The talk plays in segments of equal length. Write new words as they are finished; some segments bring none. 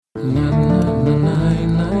Women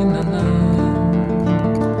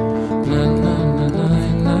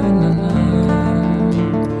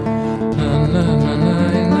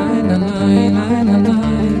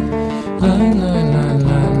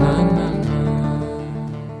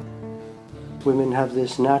have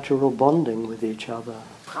this natural bonding with each other.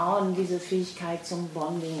 Frauen diese Fähigkeit zum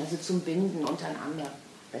Bonding, also zum Binden untereinander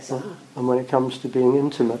besser. And when it comes to being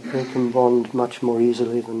intimate, they can bond much more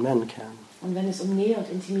easily than men can. Und wenn es um Nähe und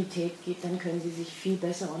Intimität geht, dann können sie sich viel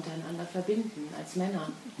besser untereinander verbinden als Männer.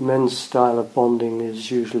 Men's style of bonding is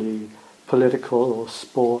usually political or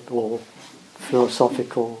sport or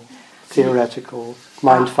philosophical, theoretical,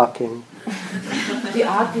 mindfucking. Die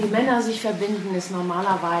Art, wie Männer sich verbinden, ist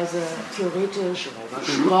normalerweise theoretisch oder über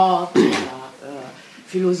Sport oder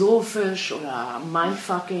philosophisch oder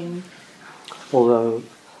mindfucking. Although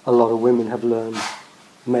a lot of women have learned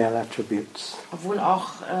male attributes. Obwohl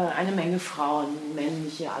auch eine Menge Frauen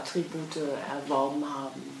männliche Attribute erworben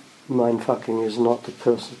haben. Mindfucking is not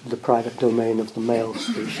the private domain of the male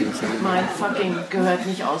species anymore. Mindfucking gehört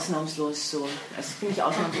nicht ausnahmslos zu. Es ist nicht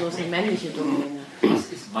ausnahmslos eine männliche Domäne.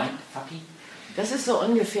 Was ist Mindfucking? Das ist so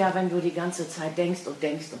ungefähr, wenn du die ganze Zeit denkst und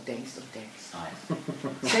denkst und denkst und denkst.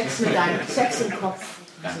 Nein. Sex im Kopf.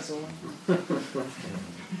 Also so.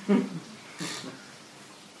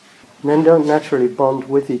 Men don't naturally bond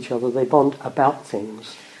with each other, they bond about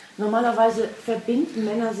things. Normalerweise verbinden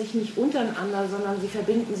Männer sich nicht untereinander, sondern sie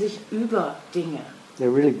verbinden sich über Dinge.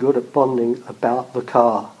 They're really good at bonding about the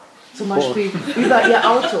car. Zum Beispiel über ihr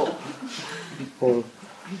Auto. Or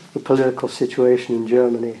the political situation in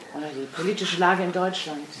Germany. Oder die politische Lage in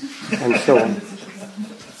Deutschland. And so on.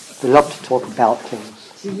 They love to talk about things.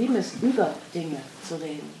 Sie lieben es, über Dinge zu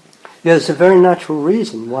reden. Yeah, there's a very natural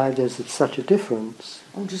reason why there's such a difference.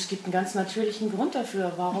 Und es gibt einen ganz natürlichen Grund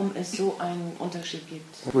dafür, warum es so einen Unterschied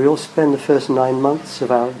gibt. We all spend the first 9 months of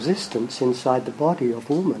our existence inside the body of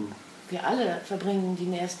woman. Wir alle verbringen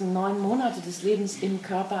die ersten 9 Monate des Lebens im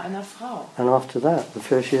Körper einer Frau. And after that, the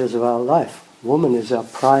first years of our life, woman is our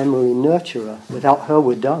primary nurturer. Without her,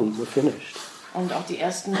 we're done, we're finished. Und auch die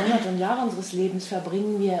ersten Monate und Jahre unseres Lebens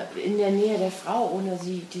verbringen wir in der Nähe der Frau. Ohne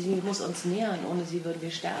sie, sie muss uns nähern, ohne sie würden wir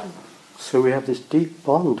sterben. So we have this deep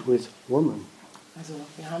bond with woman. Also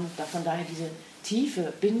wir haben von daher diese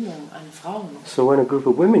tiefe Bindung an Frauen. So when a group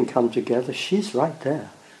of women come together, she's right there.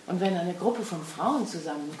 Und wenn eine Gruppe von Frauen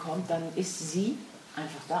zusammenkommt, dann ist sie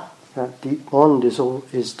einfach da. That deep bond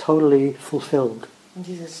is totally fulfilled. Und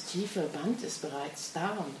dieses tiefe Band ist bereits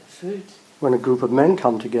da und erfüllt. When a group of men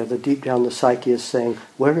come together, deep down the psyche is saying,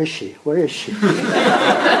 where is she? Where is she? Wenn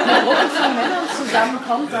eine Gruppe von Männern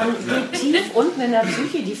zusammenkommt, dann geht tief unten in der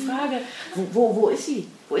Psyche die Frage, wo ist sie?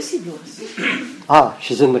 Wo ist sie bloß? Ah,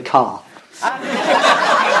 she's in the car.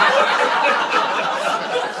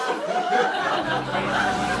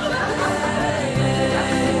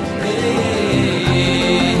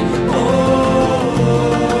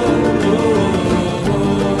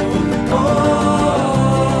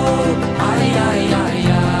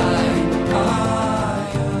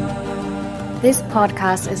 This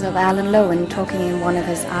podcast is of Alan Lowen talking in one of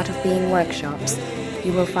his Art of Being workshops.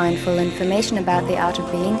 You will find full information about the Art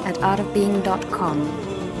of Being at artofbeing.com.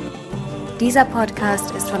 Dieser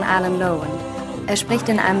Podcast ist von Alan Lowen. Er spricht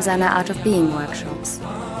in einem seiner Art of Being Workshops.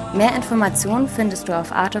 Mehr Informationen findest du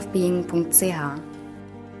auf artofbeing.ch.